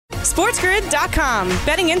SportsGrid.com.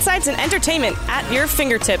 Betting insights and entertainment at your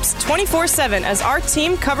fingertips 24/7 as our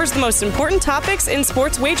team covers the most important topics in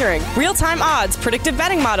sports wagering. Real-time odds, predictive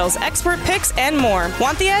betting models, expert picks, and more.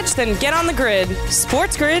 Want the edge? Then get on the grid.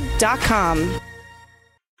 SportsGrid.com.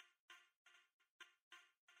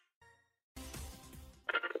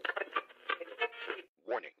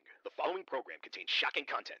 Warning. The following program contains shocking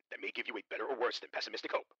content that may give you a better or worse than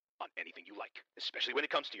pessimistic hope on anything you like, especially when it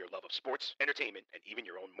comes to your love of sports, entertainment, and even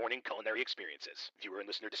your own morning culinary experiences. Viewer and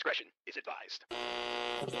listener discretion is advised.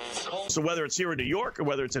 So whether it's here in New York or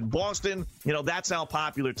whether it's in Boston, that's how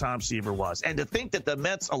popular Tom Seaver was. And to think that the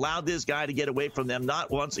Mets allowed this guy to get away from them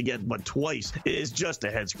not once again, but twice is just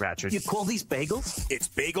a head scratcher. You call these bagels? It's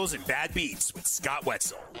Bagels and Bad Beats with Scott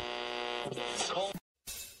Wetzel.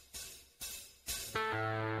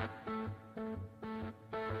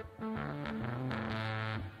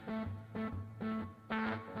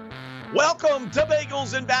 Welcome to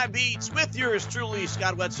Bagels and Bad Beats with yours truly,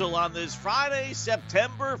 Scott Wetzel, on this Friday,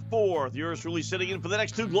 September 4th. Yours truly sitting in for the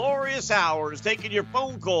next 2 glorious hours, taking your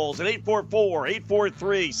phone calls at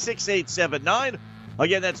 844-843-6879.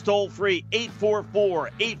 Again, that's toll-free,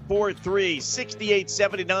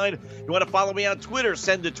 844-843-6879. You want to follow me on Twitter,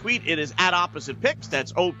 send a tweet. It is at Opposite Picks.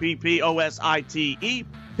 That's OPPOSITE,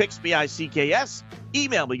 Picks, P-I-C-K-S.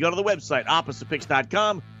 Email me. Go to the website,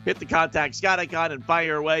 oppositepicks.com. Hit the contact Scott icon and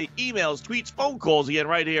fire away. Emails, tweets, phone calls again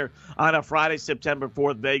right here on a Friday, September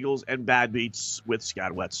 4th, Bagels and Bad Beats with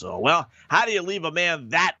Scott Wetzel. Well, how do you leave a man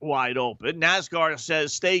that wide open? NASCAR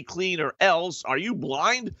says stay clean or else. Are you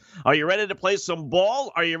blind? Are you ready to play some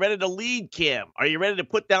ball? Are you ready to lead Cam? Are you ready to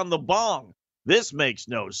put down the bong? This makes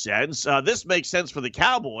no sense. This makes sense for the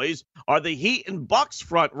Cowboys. Are the Heat and Bucks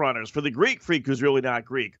front runners for the Greek Freak, who's really not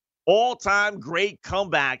Greek? All-time great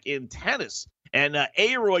comeback in tennis. And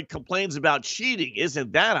Aroyd complains about cheating.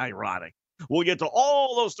 Isn't that ironic? We'll get to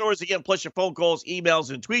all those stories again, plus your phone calls, emails,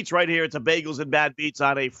 and tweets right here at the Bagels and Bad Beats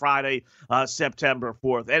on a Friday, September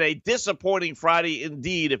 4th. And a disappointing Friday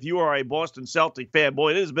indeed if you are a Boston Celtic fan.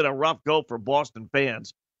 Boy, it has been a rough go for Boston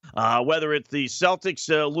fans. Whether it's the Celtics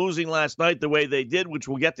losing last night the way they did, which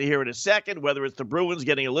we'll get to here in a second, whether it's the Bruins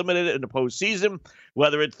getting eliminated in the postseason,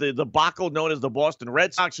 whether it's the debacle known as the Boston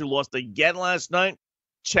Red Sox, who lost again last night,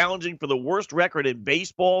 challenging for the worst record in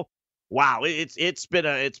baseball. Wow, it's been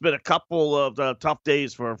a couple of tough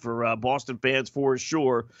days for Boston fans for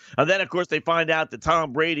sure. And then, of course, they find out that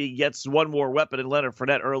Tom Brady gets one more weapon in Leonard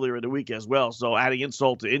Fournette earlier in the week as well. So adding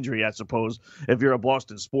insult to injury, I suppose, if you're a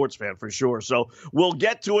Boston sports fan for sure. So we'll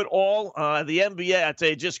get to it all. The NBA, I'd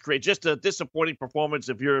say, just a disappointing performance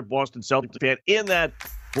if you're a Boston Celtics fan. In that,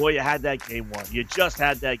 boy, you had that game won. You just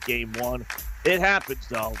had that game won. It happens,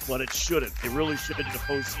 though, but it shouldn't. It really shouldn't in the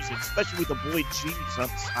postseason, especially with the boy genius on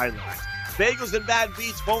the sidelines. Bagels and Bad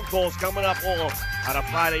Beats phone calls coming up all on a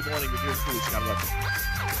Friday morning with your crew. Scott Wetzel.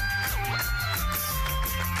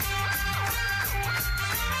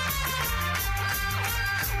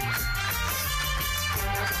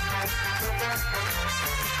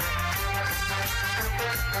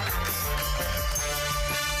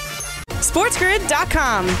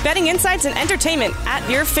 SportsGrid.com. Betting insights and entertainment at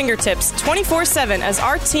your fingertips 24/7 as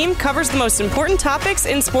our team covers the most important topics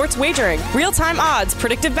in sports wagering. Real-time odds,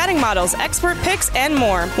 predictive betting models, expert picks, and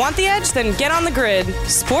more. Want the edge? Then get on the grid.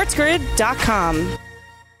 SportsGrid.com.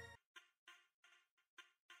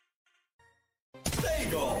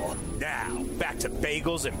 Bagel. Now, back to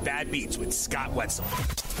Bagels and Bad Beats with Scott Wetzel.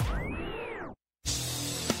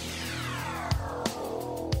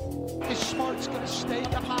 Is Smart's going to stay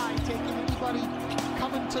high, taking anybody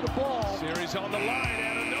coming to the ball. Series on the line.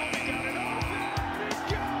 Anunoby got it off. There it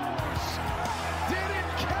goes. Did it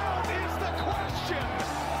count is the question.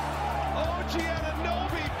 OG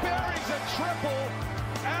Anunoby buries a triple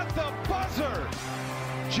at the buzzer.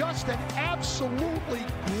 Just an absolutely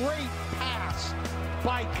great pass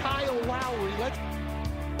by Kyle Lowry.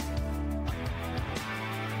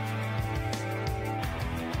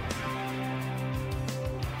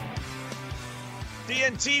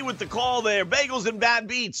 DNT with the call there. Bagels and Bad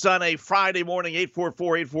Beats on a Friday morning,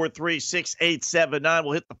 844-843-6879.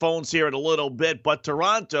 We'll hit the phones here in a little bit. But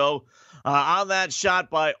Toronto, on that shot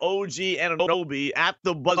by OG Anunoby at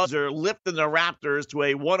the buzzer, lifting the Raptors to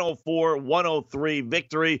a 104-103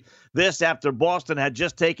 victory. This after Boston had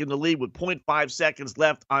just taken the lead with 0.5 seconds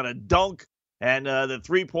left on a dunk. And the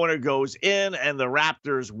three-pointer goes in, and the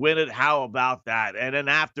Raptors win it. How about that? And then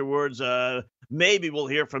afterwards, maybe we'll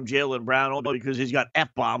hear from Jaylen Brown, although because he's got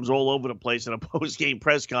F-bombs all over the place in a post-game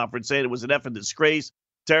press conference saying it was an effing disgrace.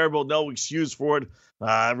 Terrible, no excuse for it.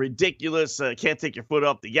 Ridiculous. Can't take your foot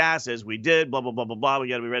off the gas as we did. Blah, blah, blah, blah, blah. We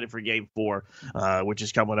got to be ready for game 4, which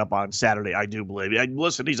is coming up on Saturday, I do believe.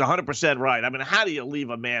 Listen, he's 100% right. I mean, how do you leave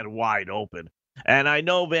a man wide open? And I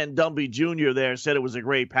know Van Dumby Jr. there said it was a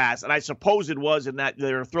great pass, and I suppose it was in that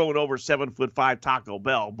they were throwing over 7'5" Taco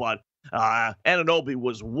Bell, but Anunoby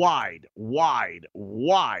was wide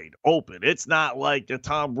open. It's not like the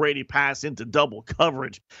Tom Brady pass into double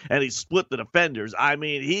coverage and he split the defenders. I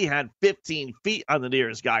mean, he had 15 feet on the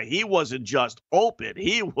nearest guy. He wasn't just open.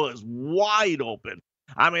 He was wide open.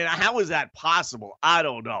 I mean, how is that possible? I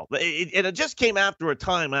don't know. And it just came after a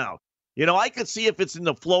timeout. You know, I could see if it's in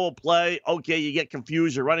the flow of play, okay, you get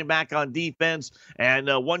confused. You're running back on defense, and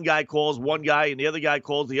one guy calls one guy, and the other guy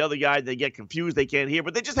calls the other guy. They get confused. They can't hear.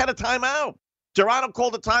 But they just had a timeout. Toronto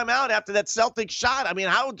called a timeout after that Celtics shot. I mean,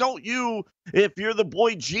 how don't you, if you're the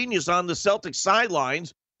boy genius on the Celtics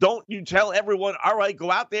sidelines, don't you tell everyone, all right,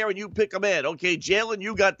 go out there and you pick them in. Okay, Jalen,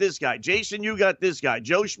 you got this guy. Jason, you got this guy.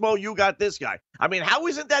 Joe Schmo, you got this guy. I mean, how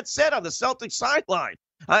isn't that said on the Celtics sideline?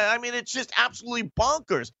 I mean, it's just absolutely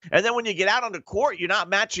bonkers. And then when you get out on the court, you're not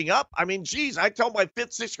matching up. I mean, geez, I tell my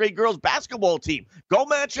 5th, 6th grade girls basketball team, go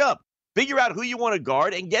match up. Figure out who you want to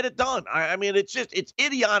guard and get it done. I mean, it's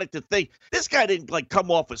idiotic to think this guy didn't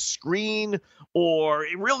come off a screen or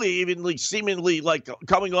really even seemingly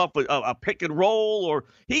coming off a pick and roll, or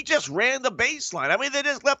he just ran the baseline. I mean, they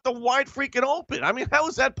just left him wide freaking open. I mean, how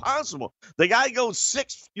is that possible? The guy goes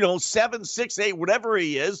 7, 6'8", whatever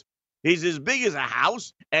he is. He's as big as a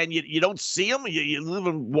house, and you don't see him. You leave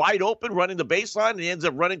him wide open running the baseline, and he ends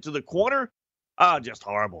up running to the corner. Just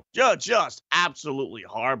horrible. Just absolutely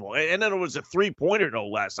horrible. And then it was a 3-pointer, no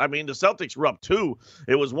less. I mean, the Celtics were up 2.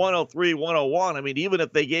 It was 103-101. I mean, even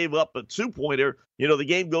if they gave up a 2-pointer, the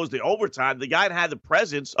game goes to overtime. The guy had the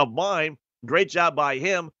presence of mind, great job by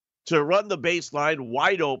him, to run the baseline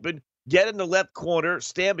wide open, get in the left corner,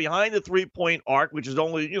 stand behind the 3-point arc, which is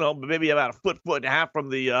only, maybe about a foot and a half from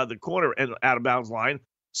the corner and out of bounds line,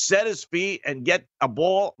 set his feet and get a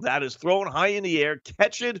ball that is thrown high in the air,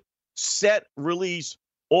 catch it, set, release,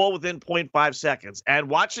 all within 0.5 seconds. And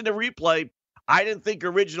watching the replay, I didn't think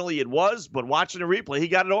originally it was, but watching the replay, he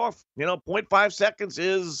got it off. 0.5 seconds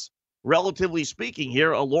is, relatively speaking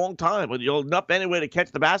here, a long time. But enough anyway to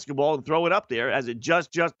catch the basketball and throw it up there, as it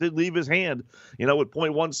just did leave his hand, with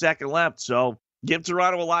 0.1 second left. So give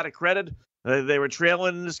Toronto a lot of credit. They were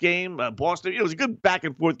trailing in this game. Boston, it was a good back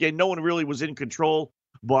and forth game. No one really was in control.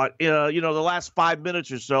 But, the last 5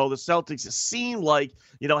 minutes or so, the Celtics, it seemed like,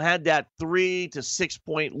 had that 3 to 6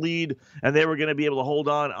 point lead, and they were going to be able to hold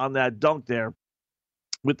on that dunk there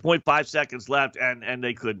with 0.5 seconds left, and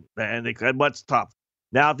they couldn't. But it's tough.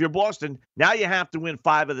 Now, if you're Boston, now you have to win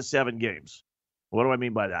 5 of the 7 games. What do I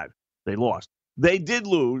mean by that? They lost. They did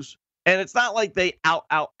lose, and it's not like they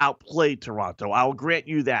outplayed Toronto. I'll grant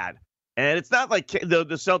you that. And it's not like the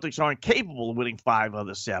Celtics aren't capable of winning 5 of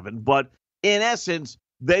the 7, but in essence,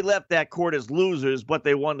 they left that court as losers, but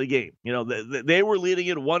they won the game. They were leading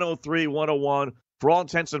it 103-101. For all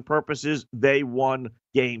intents and purposes, they won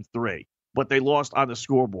game 3, but they lost on the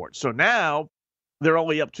scoreboard. So now they're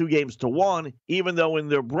only up 2-1, even though in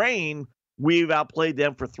their brain, we've outplayed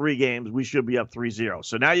them for 3 games. We should be up 3-0.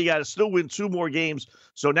 So now you got to still win 2 more games.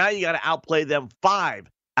 So now you got to outplay them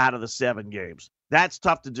 5 out of the 7 games. That's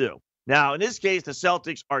tough to do. Now, in this case, the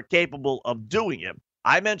Celtics are capable of doing it.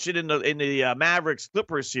 I mentioned in the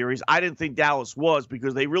Mavericks-Clippers series, I didn't think Dallas was,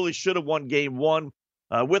 because they really should have won game 1.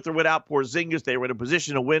 With or without Porzingis, they were in a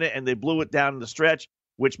position to win it, and they blew it down in the stretch,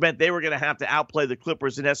 which meant they were going to have to outplay the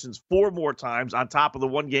Clippers, in essence, 4 more times on top of the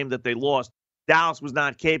 1 game that they lost. Dallas was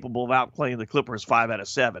not capable of outplaying the Clippers 5 out of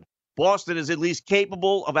 7. Boston is at least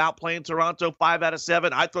capable of outplaying Toronto 5 out of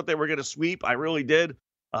 7. I thought they were going to sweep. I really did.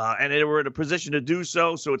 And they were in a position to do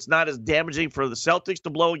so it's not as damaging for the Celtics to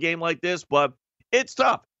blow a game like this, but it's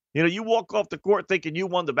tough. You walk off the court thinking you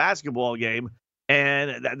won the basketball game,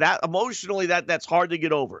 and that emotionally, that's hard to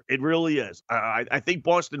get over. It really is. I think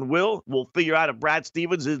Boston will figure out if Brad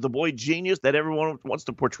Stevens is the boy genius that everyone wants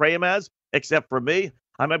to portray him as, except for me.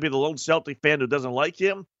 I might be the lone Celtic fan who doesn't like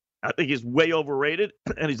him. I think he's way overrated,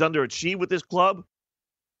 and he's underachieved with this club.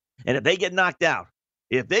 And if they get knocked out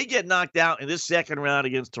in this second round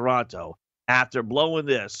against Toronto after blowing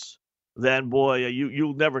this, then, boy,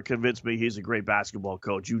 you'll never convince me he's a great basketball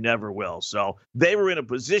coach. You never will. So they were in a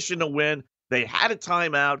position to win. They had a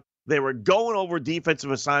timeout. They were going over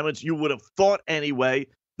defensive assignments. You would have thought anyway.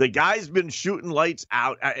 The guy's been shooting lights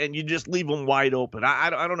out, and you just leave him wide open. I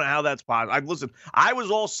don't know how that's possible. Listen, I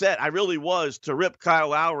was all set. I really was to rip Kyle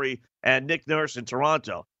Lowry and Nick Nurse in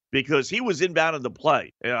Toronto because he was inbounding the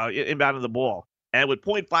play, inbounding the ball. And with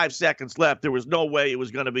 0.5 seconds left, there was no way it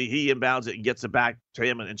was going to be he inbounds it and gets it back to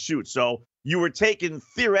him and shoots. So you were taking,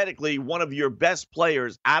 theoretically, one of your best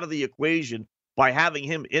players out of the equation by having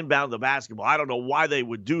him inbound the basketball. I don't know why they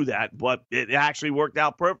would do that, but it actually worked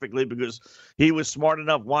out perfectly because he was smart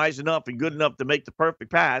enough, wise enough, and good enough to make the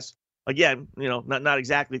perfect pass. Again, not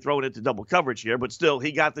exactly throwing it to double coverage here, but still,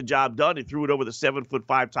 he got the job done. He threw it over the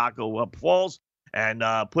 7'5" Taco Falls and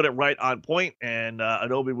put it right on point, and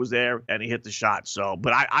Anunoby was there, and he hit the shot. So,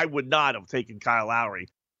 but I would not have taken Kyle Lowry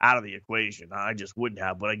out of the equation. I just wouldn't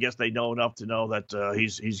have. But I guess they know enough to know that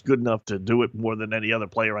he's good enough to do it more than any other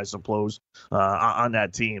player, I suppose, on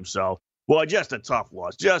that team. So, well, just a tough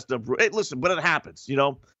loss. Hey, listen, but it happens.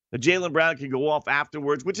 Jaylen Brown can go off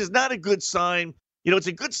afterwards, which is not a good sign. It's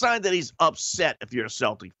a good sign that he's upset if you're a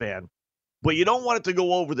Celtic fan, but you don't want it to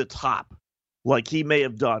go over the top like he may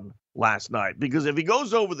have done last night, because if he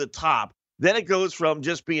goes over the top, then it goes from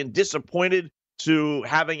just being disappointed to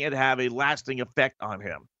having it have a lasting effect on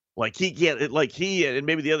him. Like he and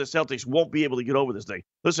maybe the other Celtics won't be able to get over this thing.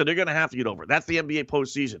 Listen, they're going to have to get over it. That's the NBA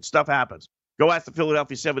postseason. Stuff happens. Go ask the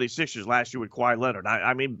Philadelphia 76ers last year with Kawhi Leonard.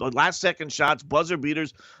 I mean, last-second shots, buzzer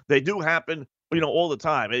beaters, they do happen, all the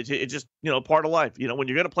time. It's just, part of life. When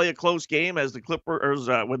you're going to play a close game, as the Clippers,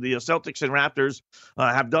 when the Celtics and Raptors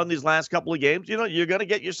have done these last couple of games, you're going to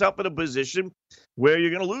get yourself in a position where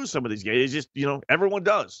you're going to lose some of these games. It's just, everyone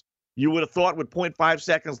does. You would have thought with 0.5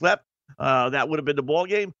 seconds left, that would have been the ball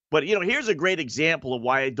game. But, here's a great example of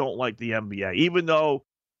why I don't like the NBA, even though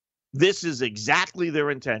this is exactly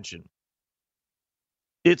their intention.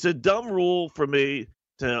 It's a dumb rule for me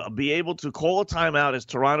to be able to call a timeout, as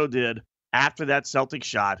Toronto did, after that Celtic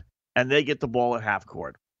shot, and they get the ball at half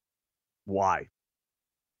court. Why?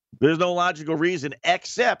 There's no logical reason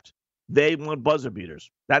except they want buzzer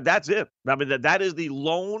beaters. That's it. I mean, that is the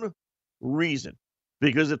lone reason.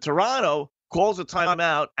 Because if Toronto calls a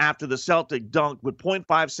timeout after the Celtic dunk with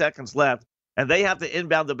 0.5 seconds left, and they have to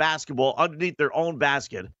inbound the basketball underneath their own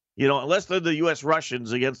basket, unless they're the U.S.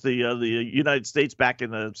 Russians against the United States back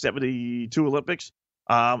in the 72 Olympics,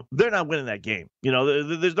 they're not winning that game.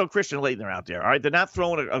 There's no Christian Laettner out there, all right? They're not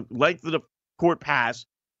throwing a length of the court pass,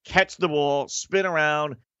 catch the ball, spin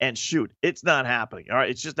around, and shoot. It's not happening, all right?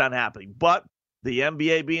 It's just not happening. But the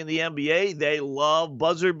NBA being the NBA, they love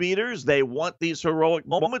buzzer beaters. They want these heroic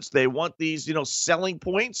moments. They want these, selling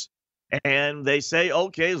points. And they say,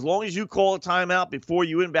 okay, as long as you call a timeout before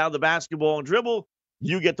you inbound the basketball and dribble,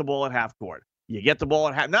 you get the ball at half court. You get the ball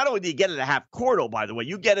at half. Not only do you get it at half court, oh, by the way,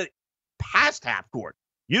 you get it past half court.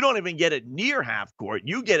 You don't even get it near half court.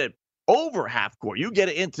 You get it over half court. You get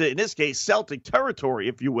it into, in this case, Celtic territory,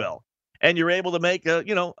 if you will. And you're able to make a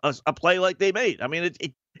play like they made. I mean,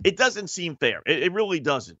 it doesn't seem fair. It really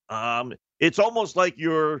doesn't. It's almost like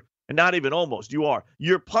you're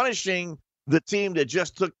punishing the team that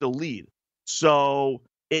just took the lead. So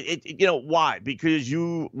why? Because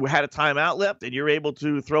you had a timeout left and you're able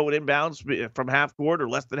to throw it inbounds from half court or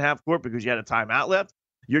less than half court because you had a timeout left.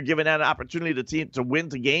 You're giving that an opportunity to the team to win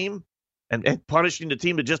the game and punishing the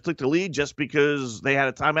team that just took the lead just because they had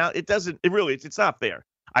a timeout. It's not fair.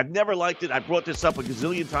 I've never liked it. I brought this up a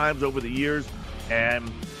gazillion times over the years, and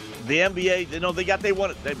the NBA, they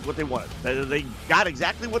wanted what they wanted. They got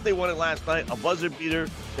exactly what they wanted last night, a buzzer beater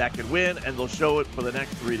that could win, and they'll show it for the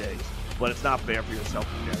next 3 days. But it's not fair for yourself.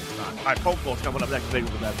 It's not. All right, phone call coming up next. Big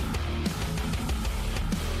with that.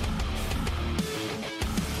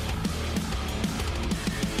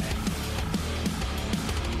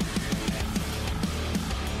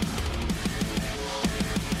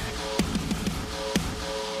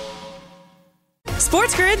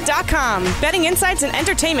 SportsGrid.com. Betting insights and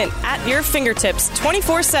entertainment at your fingertips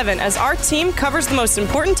 24/7 as our team covers the most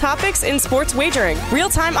important topics in sports wagering.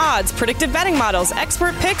 Real-time odds, predictive betting models,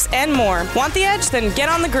 expert picks, and more. Want the edge? Then get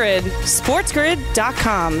on the grid.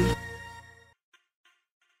 SportsGrid.com.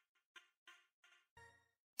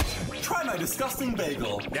 Try my disgusting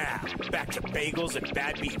bagel. Now, back to Bagels and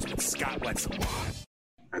Bad Beats with Scott Wetzel.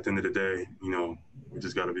 At the end of the day, we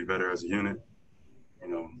just got to be better as a unit.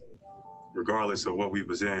 Regardless of what we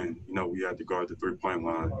was in, we had to guard the three-point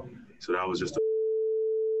line. So that was just a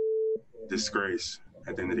disgrace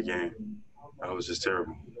at the end of the game. That was just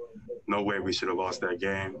terrible. No way we should have lost that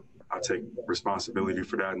game. I take responsibility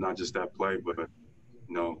for that, not just that play, but, a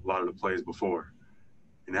lot of the plays before.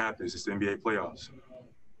 It happens. It's the NBA playoffs.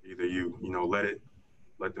 Either you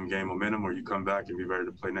let them gain momentum, or you come back and be ready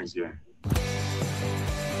to play next game.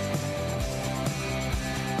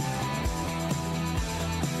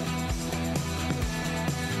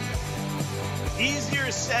 Easier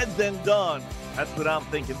said than done. That's what I'm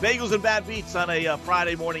thinking. Bagels and Bad Beats on a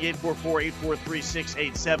Friday morning,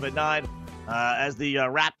 844-843-6879. as the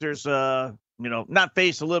Raptors, not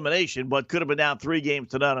face elimination, but could have been down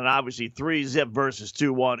 3-0, and obviously 3-0 versus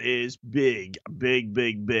 2-1 is big, big,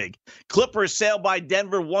 big, big. Clippers sailed by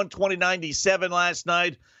Denver 120-97 last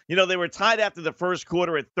night. They were tied after the first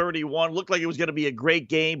quarter at 31. Looked like it was going to be a great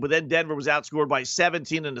game, but then Denver was outscored by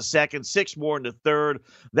 17 in the second, 6 more in the third.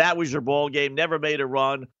 That was your ball game. Never made a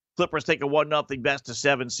run. Clippers take a 1-0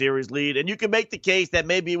 best-of-7 series lead. And you can make the case that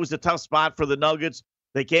maybe it was a tough spot for the Nuggets.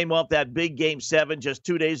 They came off that big Game 7 just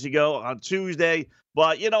 2 days ago on Tuesday.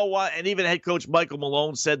 But you know what? And even head coach Michael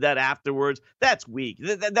Malone said that afterwards. That's weak.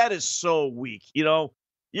 That is so weak. You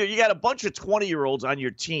got a bunch of 20-year-olds on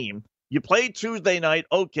your team. You played Tuesday night.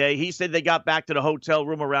 Okay. He said they got back to the hotel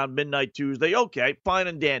room around midnight Tuesday. Okay, fine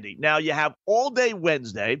and dandy. Now you have all day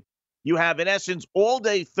Wednesday. You have, in essence, all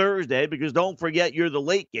day Thursday, because don't forget you're the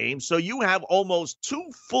late game. So you have almost 2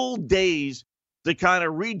 full days to kind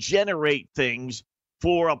of regenerate things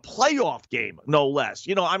for a playoff game, no less.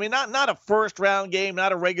 Not a first-round game,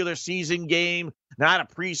 not a regular season game, not a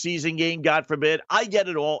preseason game, God forbid. I get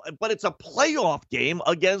it all, but it's a playoff game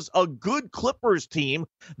against a good Clippers team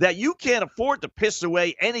that you can't afford to piss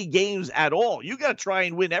away any games at all. You got to try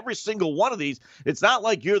and win every single one of these. It's not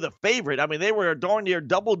like you're the favorite. They were a darn near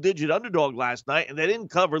double-digit underdog last night, and they didn't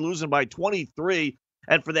cover, losing by 23.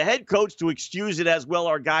 And for the head coach to excuse it as, well,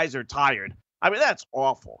 our guys are tired. That's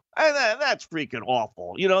awful. That's freaking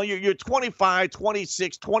awful. You're 25,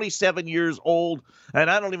 26, 27 years old,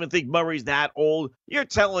 and I don't even think Murray's that old. You're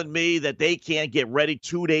telling me that they can't get ready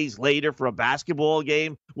 2 days later for a basketball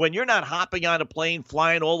game when you're not hopping on a plane,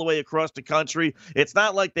 flying all the way across the country. It's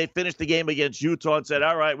not like they finished the game against Utah and said,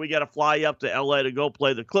 all right, we got to fly up to L.A. to go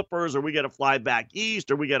play the Clippers, or we got to fly back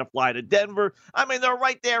east, or we got to fly to Denver. They're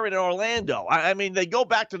right there in Orlando. They go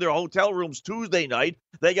back to their hotel rooms Tuesday night.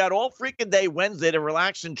 They got all freaking day Wednesday to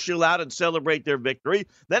relax and chill out and celebrate their victory.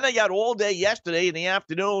 Then they got all day yesterday in the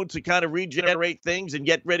afternoon to kind of regenerate things and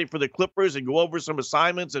get ready for the Clippers and go over some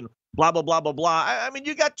assignments and blah, blah, blah, blah, blah.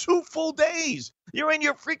 You got 2 full days. You're in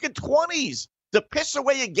your freaking 20s to piss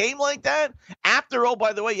away a game like that after, oh,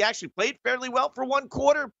 by the way, you actually played fairly well for 1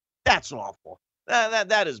 quarter. That's awful.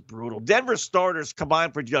 That is brutal. Denver starters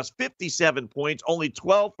combined for just 57 points, only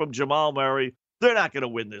 12 from Jamal Murray. They're not going to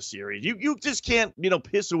win this series. You just can't,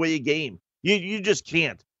 piss away a game. You just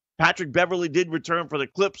can't. Patrick Beverley did return for the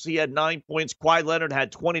Clips. He had 9 points. Kawhi Leonard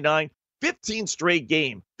had 29. 15 straight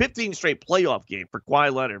playoff game for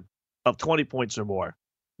Kawhi Leonard of 20 points or more.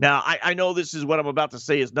 Now, I know this is what I'm about to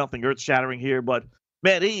say is nothing earth-shattering here, but,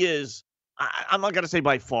 man, he is, I'm not going to say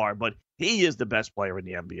by far, but he is the best player in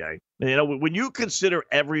the NBA. When you consider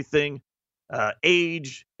everything,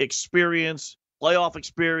 age, experience, playoff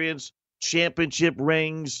experience, championship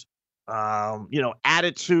rings,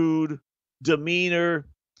 attitude, demeanor,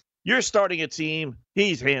 you're starting a team,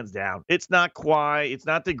 he's hands down. It's not Kawhi. It's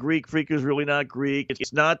not the Greek Freak who's really not Greek.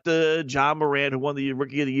 It's not the John Moran who won the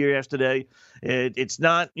Rookie of the Year yesterday. It's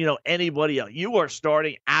not, anybody else. You are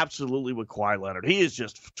starting absolutely with Kawhi Leonard. He is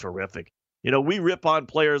just terrific. We rip on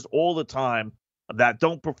players all the time that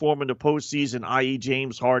don't perform in the postseason, i.e.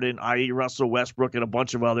 James Harden, i.e. Russell Westbrook, and a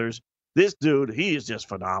bunch of others. This dude, he is just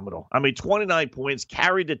phenomenal. 29 points,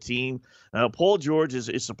 carried the team. Paul George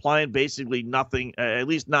is supplying basically nothing, at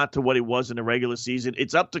least not to what he was in the regular season.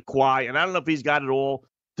 It's up to Kawhi, and I don't know if he's got it all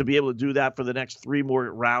to be able to do that for the next 3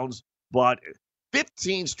 more rounds, but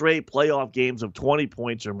 15 straight playoff games of 20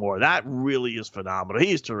 points or more, that really is phenomenal.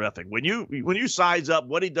 He is terrific. When you size up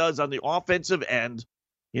what he does on the offensive end,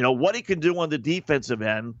 what he can do on the defensive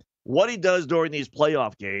end, what he does during these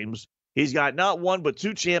playoff games, he's got not 1 but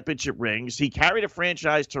 2 championship rings. He carried a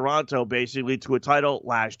franchise, Toronto, basically to a title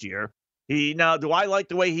last year. Now, do I like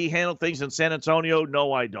the way he handled things in San Antonio?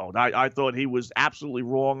 No, I don't. I thought he was absolutely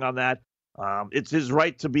wrong on that. It's his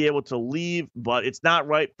right to be able to leave, but it's not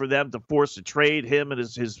right for them to force a trade, him and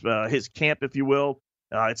his camp, if you will.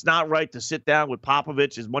 It's not right to sit down with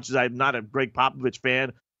Popovich, as much as I'm not a Greg Popovich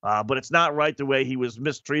fan. But it's not right the way he was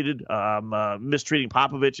mistreating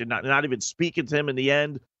Popovich and not even speaking to him in the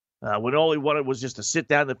end. When all he wanted was just to sit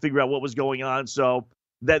down and figure out what was going on. So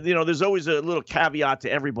that, there's always a little caveat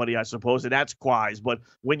to everybody, I suppose, and that's Kawhi's. But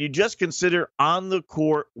when you just consider on the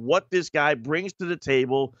court what this guy brings to the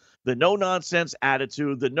table, the no-nonsense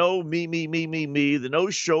attitude, the no me, the no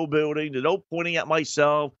showbuilding, the no pointing at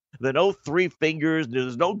myself, the no 3 fingers,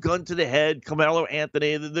 there's no gun to the head, Carmelo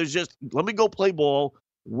Anthony. There's just, let me go play ball.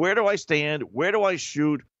 Where do I stand? Where do I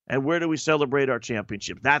shoot? And where do we celebrate our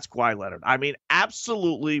championship? That's Kawhi Leonard.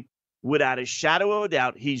 Absolutely, without a shadow of a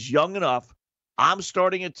doubt, he's young enough. I'm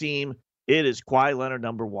starting a team. It is Kawhi Leonard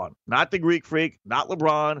number 1. Not the Greek Freak, not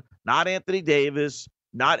LeBron, not Anthony Davis,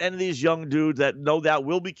 not any of these young dudes that no doubt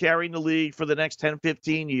will be carrying the league for the next 10,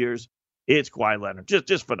 15 years. It's Kawhi Leonard.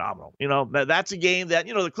 Just phenomenal. That's a game that,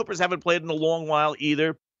 the Clippers haven't played in a long while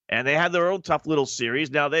either, and they had their own tough little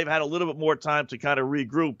series. Now, they've had a little bit more time to kind of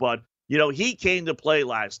regroup, but, he came to play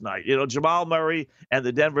last night. Jamal Murray and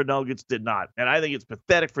the Denver Nuggets did not, and I think it's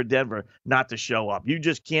pathetic for Denver not to show up. You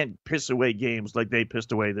just can't piss away games like they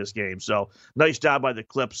pissed away this game. So, nice job by the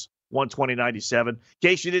Clips, 120-97. In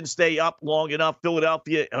case you didn't stay up long enough,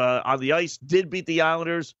 Philadelphia on the ice did beat the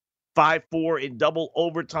Islanders 5-4 in double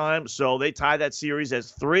overtime, so they tie that series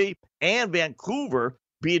as 3. And Vancouver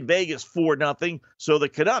beat Vegas 4-0, so the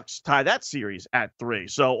Canucks tie that series at 3.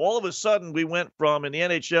 So all of a sudden, we went from, in the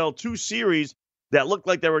NHL, 2 series that looked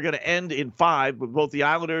like they were going to end in 5, with both the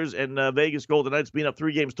Islanders and Vegas Golden Knights being up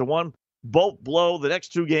 3-1. Both blow the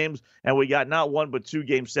next 2 games, and we got not 1 but 2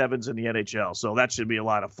 Game 7s in the NHL. So that should be a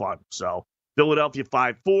lot of fun. So Philadelphia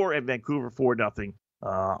 5-4 and Vancouver 4-0.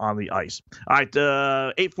 On the ice. All right,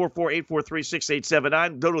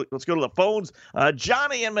 844-843-6879. Let's go to the phones.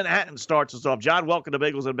 Johnny in Manhattan starts us off. John, welcome to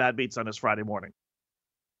Bagels and Bad Beats on this Friday morning.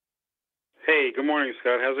 Hey, good morning,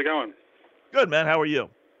 Scott. How's it going? Good, man. How are you?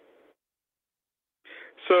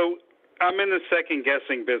 So I'm in the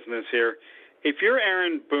second-guessing business here. If you're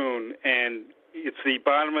Aaron Boone and it's the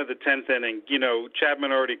bottom of the 10th inning,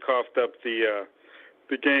 Chapman already coughed up the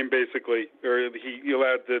game basically, or he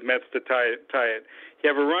allowed the Mets to tie it. You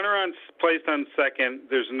have a runner placed on second.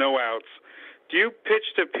 There's no outs. Do you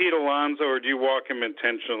pitch to Pete Alonso or do you walk him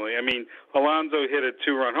intentionally? I mean, Alonso hit a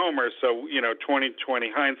 2-run homer, so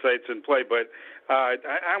 20/20 hindsight's in play. But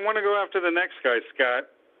I want to go after the next guy, Scott,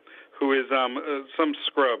 who is some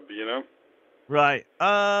scrub. Right.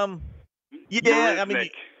 Yeah. I mean.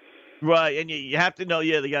 Right, and you have to know,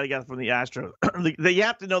 the guy from the Astros. You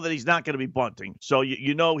have to know that he's not going to be bunting, so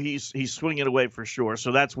he's swinging away for sure.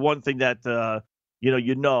 So that's one thing that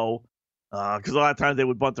because a lot of times they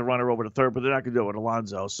would bunt the runner over to third, but they're not going to do it with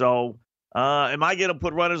Alonso. So am I going to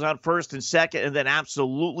put runners on first and second, and then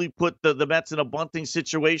absolutely put the Mets in a bunting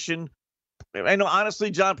situation? I know, honestly,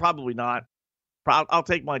 John, probably not. I'll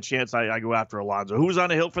take my chance. I go after Alonso. Who's on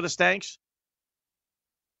the hill for the Stanks?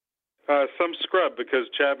 Some scrub, because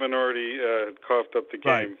Chapman already coughed up the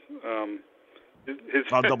game. Right.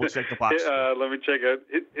 I'll double check the box. Let me check it.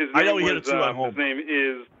 His name I know he hit a 2 at home. His name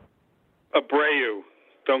is Abreu.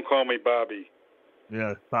 Don't call me Bobby.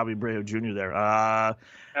 Yeah, Bobby Abreu Jr. there. Albert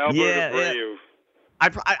Abreu. I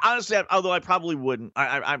honestly, although I probably wouldn't.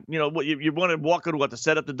 You want to walk into to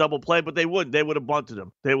set up the double play, but they wouldn't. They would have bunted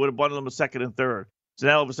him. They would have bunted him a second and third. So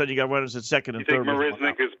now all of a sudden you got runners at second and third. You think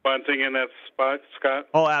Marisnik is bunting in that spot, Scott?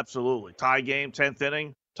 Oh, absolutely. Tie game, 10th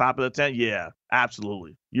inning, top of the 10th. Yeah,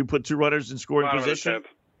 absolutely. You put 2 runners in scoring position.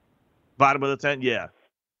 Bottom of the 10th. Yeah,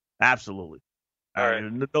 absolutely. All right.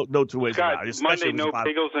 No 2 ways Scott, about it. Monday, no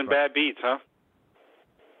bagels and bad beats, huh?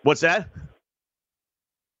 What's that?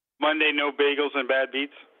 Monday, no bagels and bad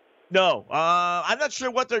beats? No, I'm not sure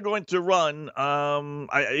what they're going to run.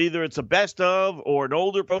 Either it's a best of or an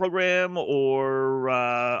older program, or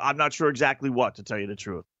I'm not sure exactly what, to tell you the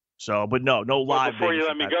truth. So, but no live. Before you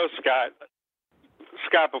let me go, Scott,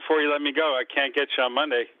 before you let me go, I can't get you on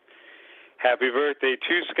Monday. Happy birthday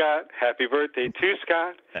to Scott. Happy birthday to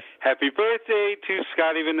Scott. Happy birthday to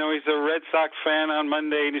Scott, even though he's a Red Sox fan on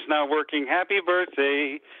Monday and he's not working. Happy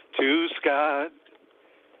birthday to Scott.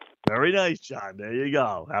 Very nice, John. There you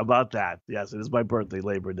go. How about that? Yes, it is my birthday,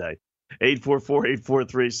 Labor Day.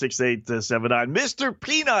 844-843-6879. Mr.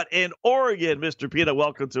 Peanut in Oregon. Mr. Peanut,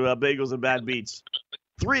 welcome to Bagels and Bad Beats.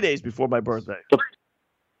 3 days before my birthday.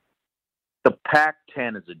 The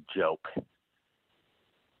Pac-10 is a joke.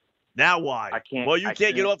 Now why? You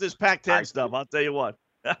can't get off this Pac-10 stuff. I'll tell you what.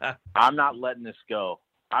 I'm not letting this go.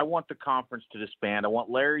 I want the conference to disband. I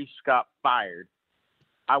want Larry Scott fired.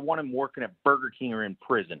 I want him working at Burger King or in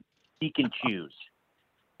prison. He can choose.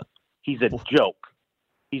 He's a joke.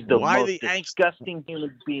 He's the most disgusting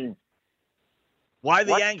human being. Why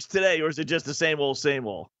the angst today, or is it just the same old, same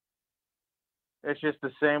old? It's just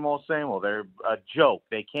the same old, same old. They're a joke.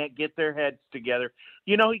 They can't get their heads together.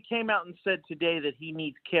 He came out and said today that he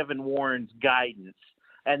needs Kevin Warren's guidance,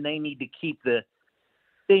 and they need to keep their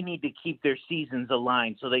seasons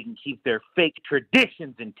aligned so they can keep their fake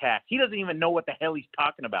traditions intact. He doesn't even know what the hell he's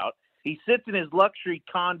talking about. He sits in his luxury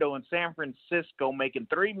condo in San Francisco making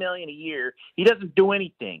 $3 million a year. He doesn't do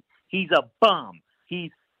anything. He's a bum. He's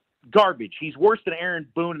garbage. He's worse than Aaron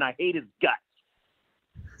Boone, and I hate his guts.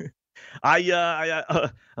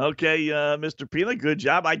 Okay, Mr. Peanut, good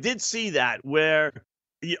job. I did see that where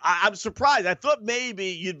I'm surprised. I thought maybe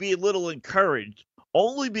you'd be a little encouraged,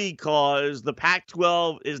 only because the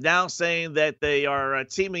Pac-12 is now saying that they are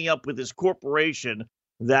teaming up with this corporation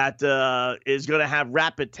that is going to have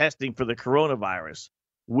rapid testing for the coronavirus,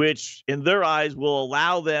 which in their eyes will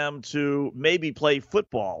allow them to maybe play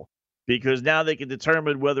football because now they can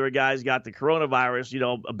determine whether a guy's got the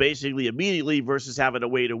coronavirus, basically immediately versus having to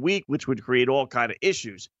wait a week, which would create all kind of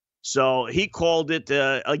issues. So he called it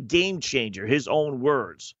a game changer, his own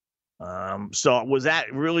words. So is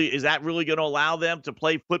that really going to allow them to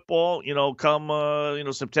play football, come,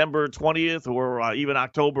 September 20th or even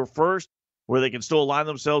October 1st, where they can still line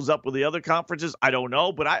themselves up with the other conferences? I don't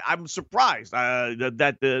know, but I'm surprised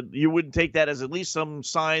that you wouldn't take that as at least some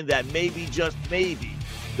sign that maybe, just maybe,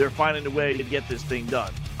 they're finding a way to get this thing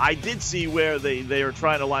done. I did see where they are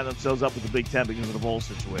trying to line themselves up with the Big Ten because of the bowl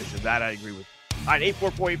situation. That I agree with. All right,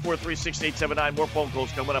 844-843-6879. More phone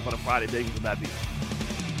calls coming up on a Friday. Bagels and Bad Beats.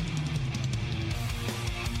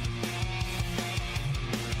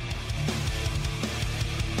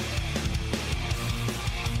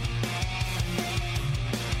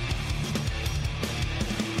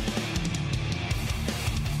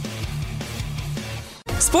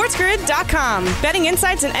 SportsGrid.com. Betting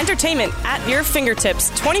insights and entertainment at your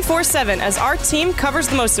fingertips 24/7 as our team covers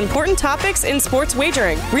the most important topics in sports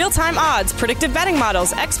wagering. Real-time odds, predictive betting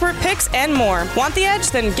models, expert picks, and more. Want the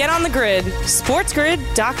edge? Then get on the grid.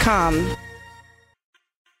 SportsGrid.com.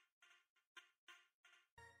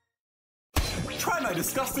 Try my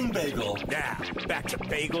disgusting bagel. Now, back to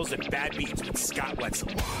Bagels and Bad Beats with Scott Wetzel.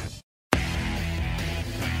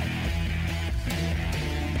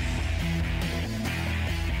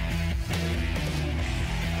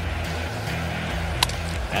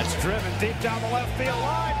 That's driven deep down the left field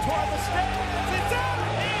line toward the stands. It's out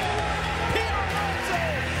of here. Peter Alonso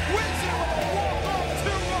wins it with a walk-off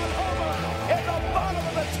two-run homer in the bottom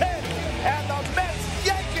of the 10th, and the Mets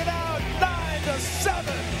yank it out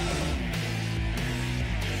 9-7.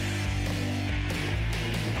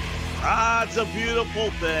 It's a beautiful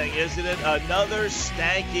thing, isn't it? Another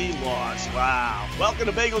stanky loss. Wow. Welcome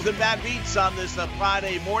to Bagels and Bad Beats on this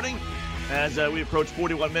Friday morning. As we approach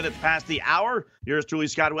 41 minutes past the hour, yours truly,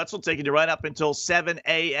 Scott Wetzel, taking you right up until 7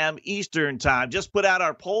 a.m. Eastern time. Just put out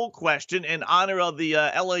our poll question in honor of the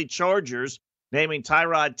L.A. Chargers, naming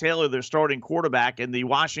Tyrod Taylor their starting quarterback, and the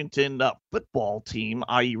Washington football team,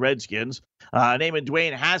 i.e. Redskins, naming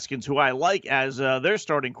Dwayne Haskins, who I like, as their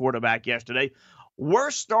starting quarterback yesterday.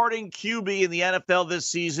 Worst starting QB in the NFL this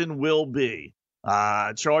season will be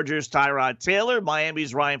Chargers' Tyrod Taylor,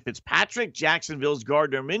 Miami's Ryan Fitzpatrick, Jacksonville's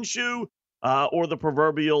Gardner Minshew, or the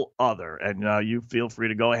proverbial other. And you feel free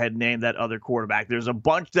to go ahead and name that other quarterback. There's a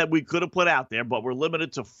bunch that we could have put out there, but we're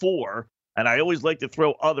limited to 4. And I always like to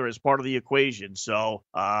throw other as part of the equation. So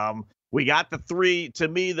we got the 3, to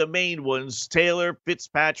me, the main ones: Taylor,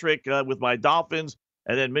 Fitzpatrick with my Dolphins,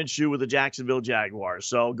 and then Minshew with the Jacksonville Jaguars.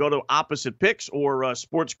 So go to Opposite Picks or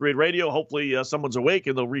Sports Grid Radio. Hopefully someone's awake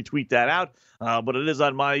and they'll retweet that out. But it is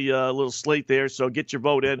on my little slate there. So get your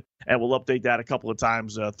vote in, and we'll update that a couple of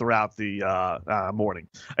times throughout the morning.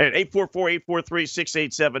 At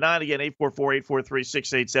 844-843-6879. Again,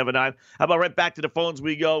 844-843-6879. How about right back to the phones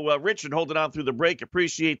we go? Richard holding on through the break.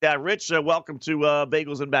 Appreciate that, Rich. Welcome to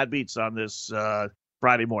Bagels and Bad Beats on this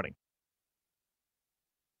Friday morning.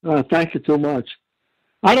 Thank you so much.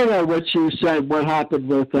 I don't know what you said, what happened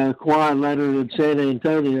with Kawhi Leonard in San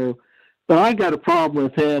Antonio, but I got a problem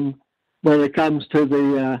with him when it comes to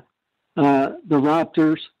the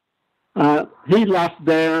Raptors. He left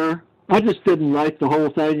there. I just didn't like the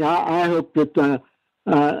whole thing. I hope that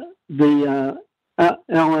the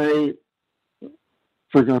L.A.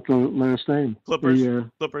 forgot the last name. Clippers.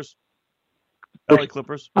 LA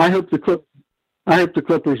Clippers. I hope the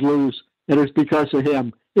Clippers lose, and it's because of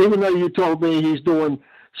him. Even though you told me he's doing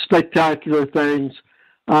spectacular things,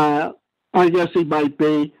 I guess he might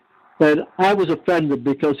be, but I was offended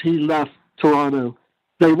because he left Toronto.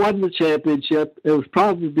 They won the championship. It was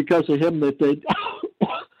probably because of him that they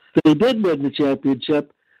did win the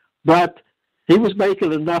championship, but he was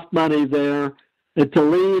making enough money there, and to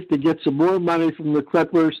leave to get some more money from the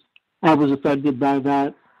Clippers, I was offended by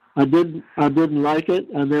that. I didn't like it,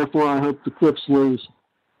 and therefore I hope the Clips lose.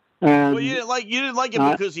 Well, you didn't like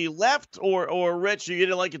it because he left, or Rich, you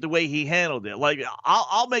didn't like it the way he handled it. Like,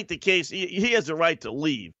 I'll make the case he has the right to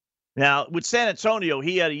leave. Now, with San Antonio,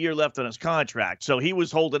 he had a year left on his contract, so he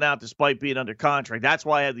was holding out despite being under contract. That's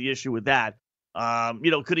why I had the issue with that.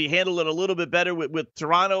 Could he handle it a little bit better with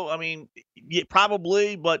Toronto? I mean, yeah,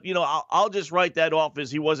 probably, but I'll just write that off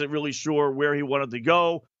as he wasn't really sure where he wanted to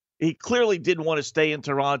go. He clearly didn't want to stay in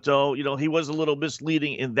Toronto. He was a little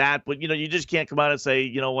misleading in that. But, you just can't come out and say,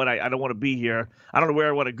 you know what, I don't want to be here. I don't know where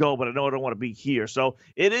I want to go, but I know I don't want to be here. So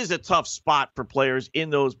it is a tough spot for players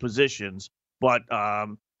in those positions. But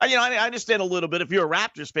I understand a little bit. If you're a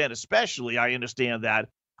Raptors fan especially, I understand that.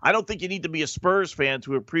 I don't think you need to be a Spurs fan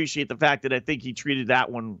to appreciate the fact that I think he treated that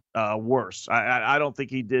one worse. I don't think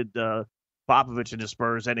he did Popovich and the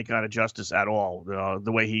Spurs any kind of justice at all.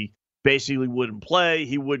 The way he basically wouldn't play.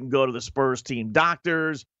 He wouldn't go to the Spurs team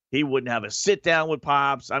doctors. He wouldn't have a sit-down with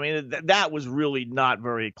Pops. I mean, that was really not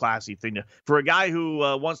very classy thing. For a guy who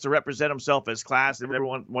wants to represent himself as class, and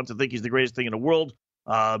everyone wants to think he's the greatest thing in the world,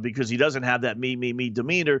 because he doesn't have that me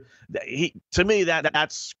demeanor. To me,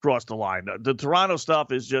 that's crossed the line. The Toronto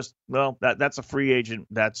stuff is just, well, that's a free agent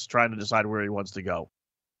that's trying to decide where he wants to go.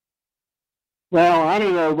 Well, I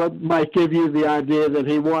don't know what might give you the idea that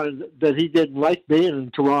he didn't like being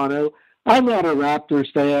in Toronto. I'm not a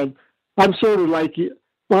Raptors fan. I'm sort of like you.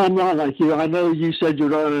 Well, I'm not like you. I know you said you're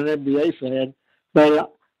not an NBA fan,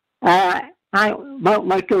 but I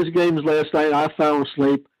like those games last night. I fell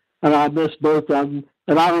asleep, and I missed both of them,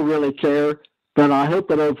 and I don't really care. But I hope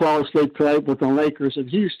I don't fall asleep tonight with the Lakers in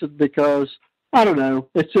Houston because, I don't know,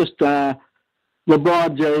 it's just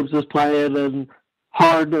LeBron James is playing, and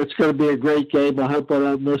Harden, it's going to be a great game. I hope I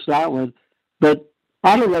don't miss that one. But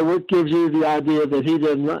I don't know what gives you the idea that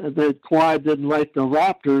that Kawhi didn't like the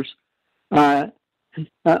Raptors. He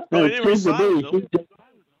didn't re-sign with them.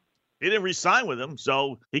 He didn't re-sign with them,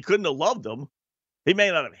 so he couldn't have loved them. He may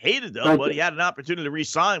not have hated them, but he had an opportunity to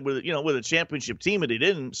re-sign with a championship team, and he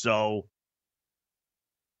didn't. So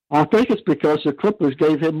I think it's because the Clippers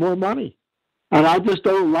gave him more money, and I just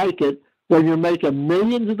don't like it when you're making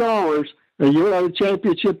millions of dollars and you're on a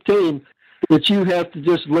championship team that you have to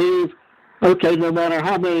just leave. Okay, no matter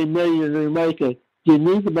how many millions you're making, you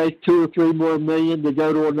need to make 2 or 3 more million to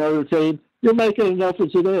go to another team. You're making enough as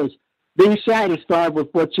it is. Be satisfied with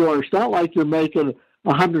what you are. It's not like you're making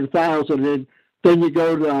 100,000 and then you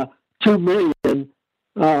go to 2 million.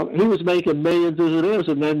 He was making millions as it is,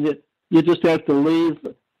 and then you just have to leave,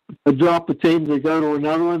 drop a team to go to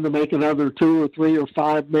another one to make another 2 or 3 or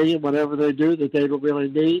 5 million, whatever they do that they don't really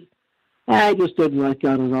need. I just didn't like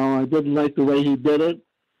that at all. I didn't like the way he did it,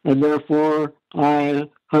 and therefore I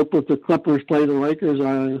hope if the Clippers play the Lakers,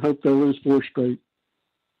 I hope they lose 4 straight.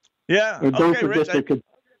 Yeah. And don't forget Rich,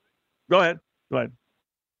 Go ahead.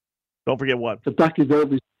 Don't forget what? Kentucky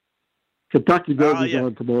Derby's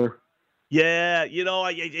on tomorrow. Yeah,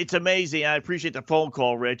 it's amazing. I appreciate the phone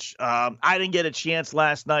call, Rich. I didn't get a chance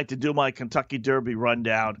last night to do my Kentucky Derby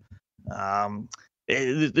rundown.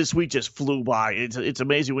 This week just flew by. It's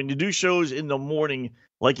amazing. When you do shows in the morning,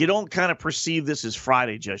 like you don't kind of perceive this as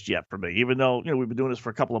Friday just yet for me, even though we've been doing this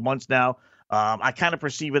for a couple of months now. I kind of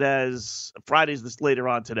perceive it as Friday's this later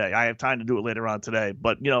on today. I have time to do it later on today.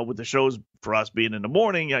 But, with the shows for us being in the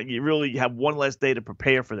morning, you really have one less day to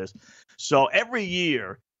prepare for this. So every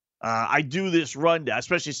year I do this rundown,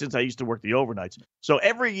 especially since I used to work the overnights. So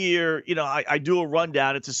every year, I do a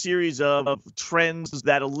rundown. It's a series of trends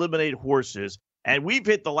that eliminate horses. And we've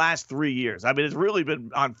hit the last 3 years. I mean, it's really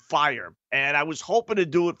been on fire. And I was hoping to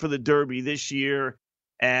do it for the Derby this year.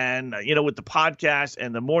 And, with the podcast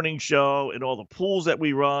and the morning show and all the pools that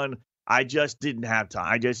we run, I just didn't have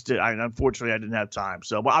time. Unfortunately, I didn't have time.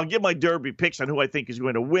 So I'll give my Derby picks on who I think is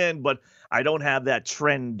going to win, but I don't have that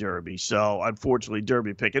trend Derby. So, unfortunately,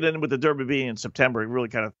 Derby pick. And then with the Derby being in September, it really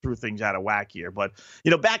kind of threw things out of whack here. But,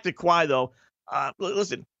 back to Kawhi, though.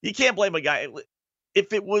 Listen, you can't blame a guy.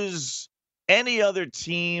 If it was any other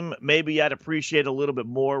team, maybe I'd appreciate a little bit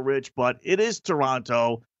more, Rich, but it is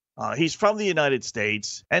Toronto. He's from the United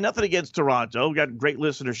States, and nothing against Toronto. We got great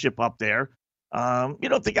listenership up there.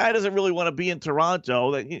 If the guy doesn't really want to be in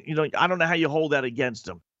Toronto, I don't know how you hold that against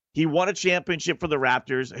him. He won a championship for the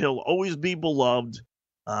Raptors. He'll always be beloved.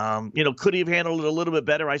 Could he have handled it a little bit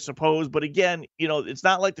better, I suppose? But again, it's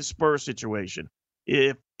not like the Spurs situation.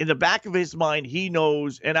 If in the back of his mind, he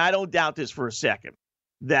knows, and I don't doubt this for a second,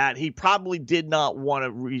 that he probably did not want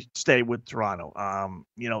to stay with Toronto.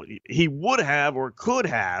 He would have or could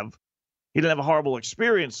have. He didn't have a horrible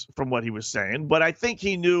experience from what he was saying, but I think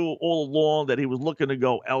he knew all along that he was looking to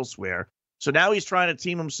go elsewhere. So now he's trying to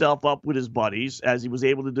team himself up with his buddies, as he was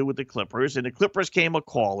able to do with the Clippers. And the Clippers came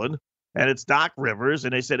a-calling, and it's Doc Rivers,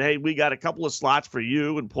 and they said, hey, we got a couple of slots for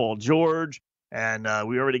you and Paul George. And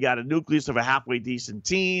we already got a nucleus of a halfway decent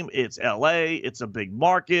team. It's L.A. It's a big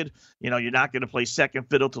market. You're not going to play second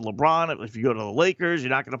fiddle to LeBron. If you go to the Lakers, you're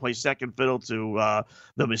not going to play second fiddle to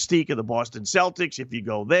the mystique of the Boston Celtics if you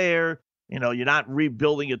go there. You're not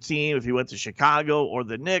rebuilding a team if you went to Chicago or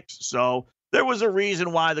the Knicks. So there was a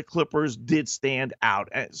reason why the Clippers did stand out.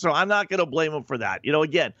 So I'm not going to blame them for that.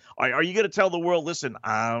 Again, are you going to tell the world, listen,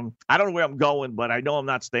 I don't know where I'm going, but I know I'm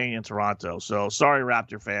not staying in Toronto. So sorry,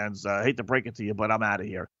 Raptor fans. I hate to break it to you, but I'm out of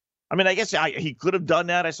here. I mean, I guess he could have done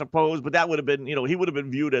that, I suppose, but that would have been, he would have been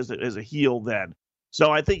viewed as a heel then.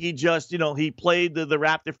 So I think he just, he played the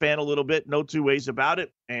Raptor fan a little bit, no two ways about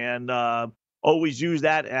it, and always used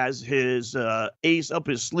that as his ace up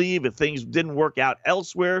his sleeve if things didn't work out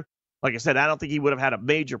elsewhere. Like I said, I don't think he would have had a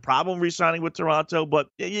major problem re-signing with Toronto, but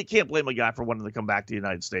you can't blame a guy for wanting to come back to the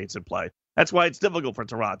United States and play. That's why it's difficult for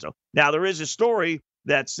Toronto. Now, there is a story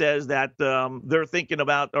that says that they're thinking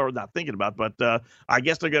about, or not thinking about, but I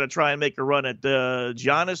guess they're going to try and make a run at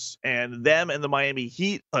Giannis, and them and the Miami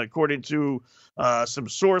Heat, according to some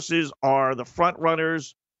sources, are the front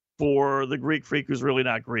runners for the Greek Freak, who's really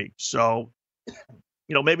not Greek. So,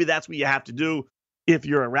 maybe that's what you have to do if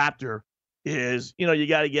you're a Raptor, is, you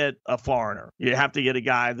got to get a foreigner. You have to get a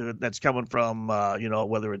guy that's coming from,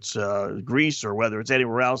 whether it's Greece or whether it's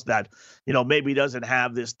anywhere else that, maybe doesn't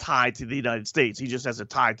have this tie to the United States. He just has a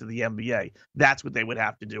tie to the NBA. That's what they would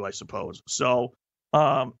have to do, I suppose. So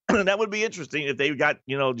that would be interesting if they got,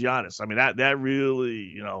 Giannis. I mean, that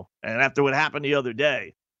really, and after what happened the other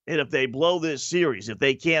day, and if they blow this series, if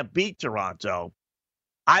they can't beat Toronto,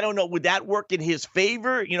 I don't know, would that work in his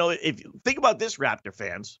favor? If you think about this, Raptor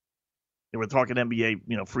fans, and we're talking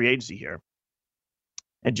NBA, free agency here.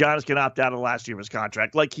 And Giannis can opt out of the last year of his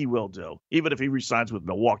contract, like he will do. Even if he resigns with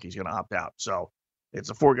Milwaukee, he's going to opt out. So it's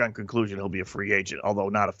a foregone conclusion he'll be a free agent, although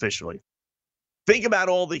not officially. Think about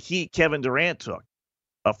all the heat Kevin Durant took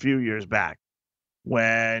a few years back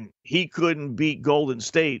when he couldn't beat Golden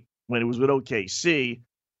State when it was with OKC.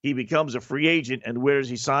 He becomes a free agent, and where does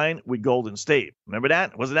he sign? With Golden State. Remember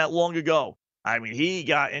that? Wasn't that long ago? I mean,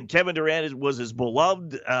 and Kevin Durant was as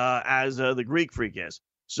beloved as the Greek Freak is.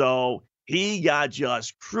 So he got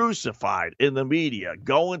just crucified in the media,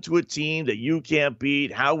 going to a team that you can't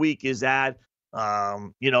beat. How weak is that?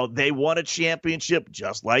 They won a championship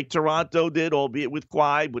just like Toronto did, albeit with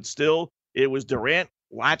Kawhi, but still, it was Durant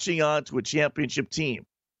latching on to a championship team.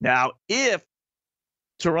 Now, if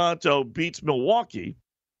Toronto beats Milwaukee,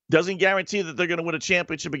 doesn't guarantee that they're going to win a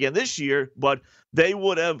championship again this year, but they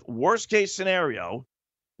would have, worst case scenario,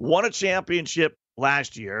 won a championship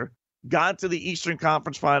last year, got to the Eastern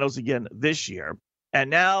Conference Finals again this year, and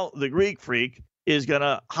now the Greek Freak is going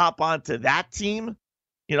to hop onto that team,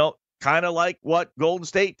 kind of like what Golden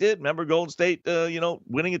State did. Remember Golden State,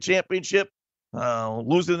 winning a championship,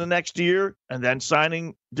 losing the next year, and then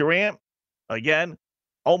signing Durant? Again,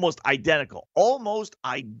 almost identical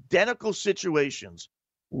situations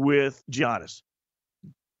with Giannis.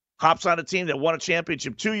 Hops on a team that won a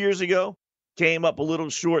championship 2 years ago, came up a little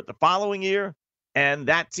short the following year, and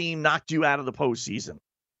that team knocked you out of the postseason.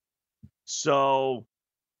 So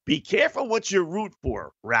be careful what you root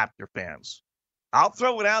for, Raptor fans. I'll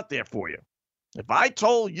throw it out there for you. If I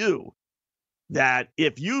told you that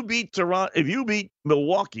if you beat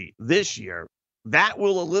Milwaukee this year, that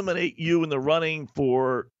will eliminate you in the running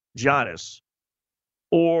for Giannis,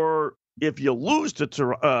 or if you lose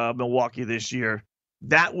to Milwaukee this year,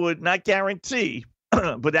 that would not guarantee,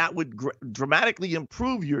 but that would dramatically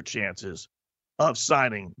improve your chances of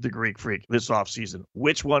signing the Greek Freak this offseason.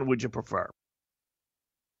 Which one would you prefer?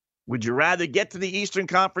 Would you rather get to the Eastern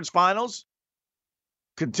Conference Finals,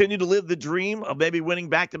 continue to live the dream of maybe winning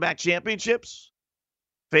back-to-back championships,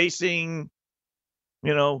 facing,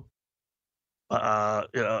 a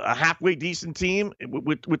halfway decent team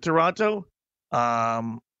with Toronto?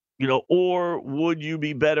 Or would you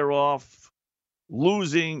be better off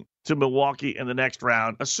losing to Milwaukee in the next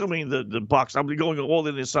round, assuming the Bucks? I'm going all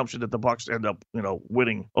in the assumption that the Bucks end up,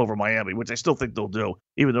 winning over Miami, which I still think they'll do,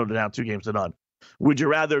 even though they're down 2-0. Would you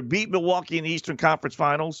rather beat Milwaukee in the Eastern Conference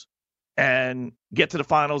Finals and get to the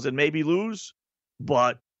finals and maybe lose,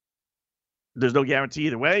 but there's no guarantee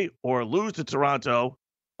either way, or lose to Toronto,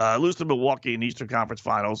 lose to Milwaukee in the Eastern Conference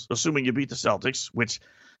Finals, assuming you beat the Celtics, which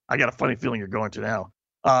I got a funny feeling you're going to now.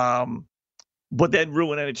 But then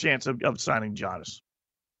ruin any chance of signing Giannis.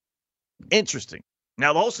 Interesting.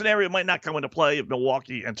 Now, the whole scenario might not come into play if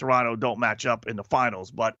Milwaukee and Toronto don't match up in the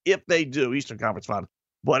finals, but if they do, Eastern Conference Finals,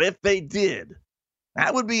 but if they did,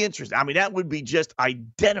 that would be interesting. I mean, that would be just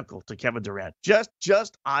identical to Kevin Durant.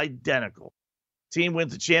 Just identical. Team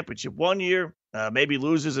wins the championship one year, maybe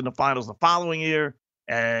loses in the finals the following year,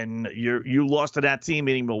 and you lost to that team,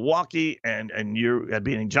 meaning Milwaukee, and you're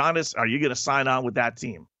beating Giannis. Are you going to sign on with that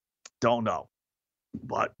team? Don't know.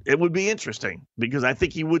 But it would be interesting because I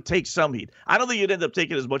think he would take some heat. I don't think he'd end up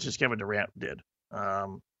taking as much as Kevin Durant did,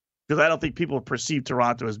 because I don't think people perceive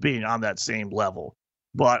Toronto as being on that same level.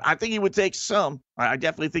 But I think he would take some. I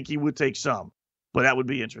definitely think he would take some. But that would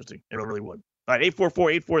be interesting. It really would. All right,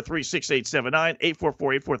 844-843-6879.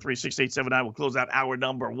 844-843-6879. We'll close out hour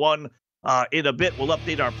number one in a bit. We'll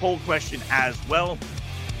update our poll question as well.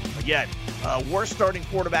 Again, worst starting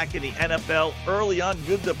quarterback in the NFL. Early on,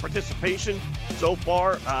 good the participation so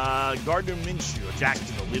far. Gardner Minshew of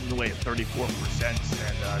Jacksonville leading the way at 34%,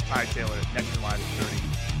 and Ty Taylor next in line at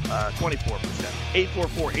 24%.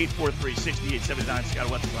 844-843-6879.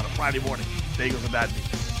 Scott Wetzel on a Friday morning. Bagels and Bad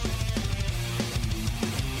Beats.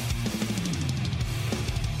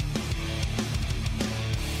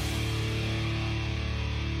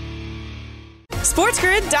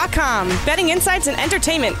 SportsGrid.com. Betting insights and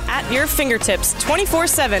entertainment at your fingertips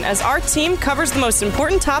 24/7 as our team covers the most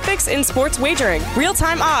important topics in sports wagering.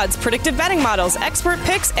 Real-time odds, predictive betting models, expert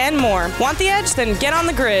picks, and more. Want the edge? Then get on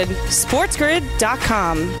the grid.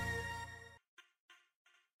 SportsGrid.com.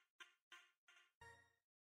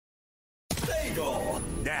 Bagel.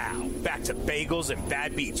 Now, back to Bagels and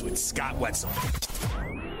Bad Beats with Scott Wetzel.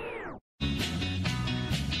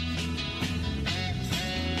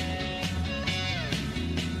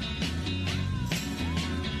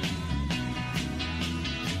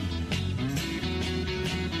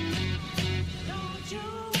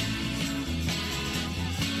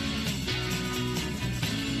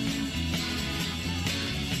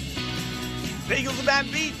 Bagels and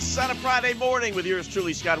Bad Beats on a Friday morning with yours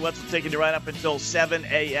truly, Scott Wetzel, taking you right up until 7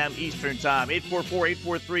 a.m. Eastern Time.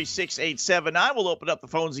 844-843-6879. We'll open up the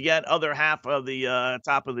phones again. Other half of the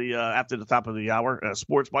after the top of the hour,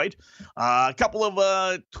 Sports Bite. A couple of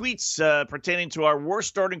tweets pertaining to our worst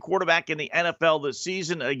starting quarterback in the NFL this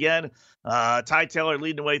season. Again, Ty Taylor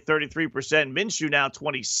leading the way 33%. Minshew now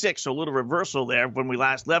 26%, so a little reversal there. When we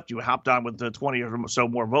last left, you hopped on with 20 or so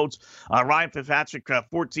more votes. Ryan Fitzpatrick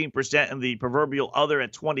 14%, and the proverbial other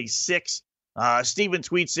at 26%. Steven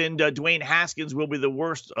tweets in, Dwayne Haskins will be the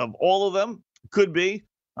worst of all of them. Could be.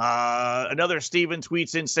 Another Steven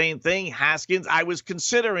tweets in, same thing. Haskins, I was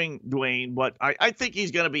considering Dwayne, but I think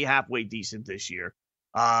he's going to be halfway decent this year.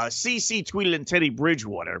 CC tweeted in Teddy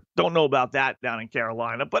Bridgewater. Don't know about that down in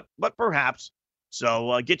Carolina, but perhaps.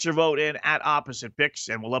 So get your vote in at Opposite Picks,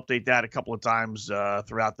 and we'll update that a couple of times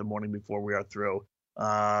throughout the morning before we are through.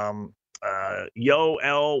 Yo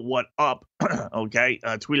L, what up? Okay,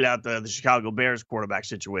 tweeted out the Chicago Bears quarterback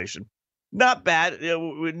situation. Not bad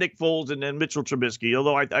with Nick Foles and then Mitchell Trubisky,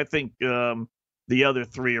 although I think the other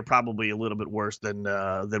three are probably a little bit worse than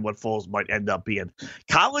what Foles might end up being.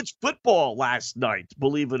 College football last night,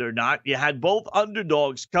 believe it or not. You had both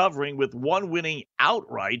underdogs covering with one winning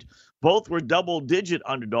outright. Both were double-digit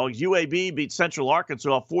underdogs. UAB beat Central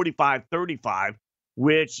Arkansas 45-35,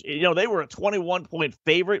 which, they were a 21-point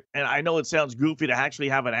favorite. And I know it sounds goofy to actually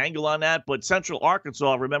have an angle on that, but Central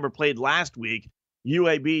Arkansas, remember, played last week.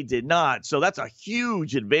 UAB did not. So that's a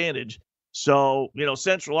huge advantage. So,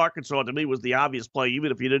 Central Arkansas to me was the obvious play,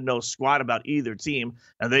 even if you didn't know squat about either team.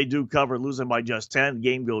 And they do cover, losing by just 10. The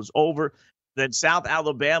game goes over. Then South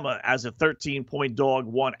Alabama, as a 13-point dog,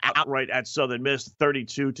 won outright at Southern Miss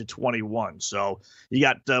 32-21. So you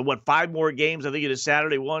got, 5 more games? I think it is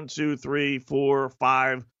Saturday. 1, 2, 3, 4,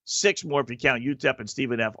 5, 6 more if you count UTEP and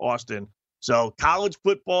Stephen F. Austin. So college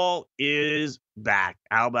football is back.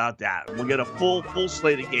 How about that? We'll get a full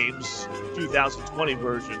slate of games, 2020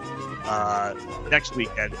 version, next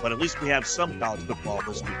weekend. But at least we have some college football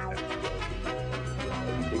this weekend.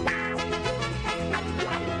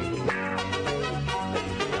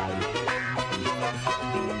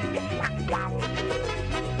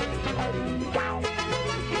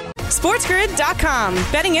 SportsGrid.com.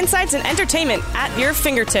 Betting insights and entertainment at your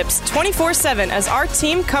fingertips 24/7 as our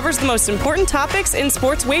team covers the most important topics in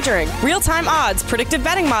sports wagering. Real-time odds, predictive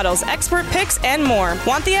betting models, expert picks, and more.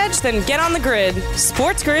 Want the edge? Then get on the grid.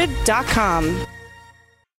 SportsGrid.com.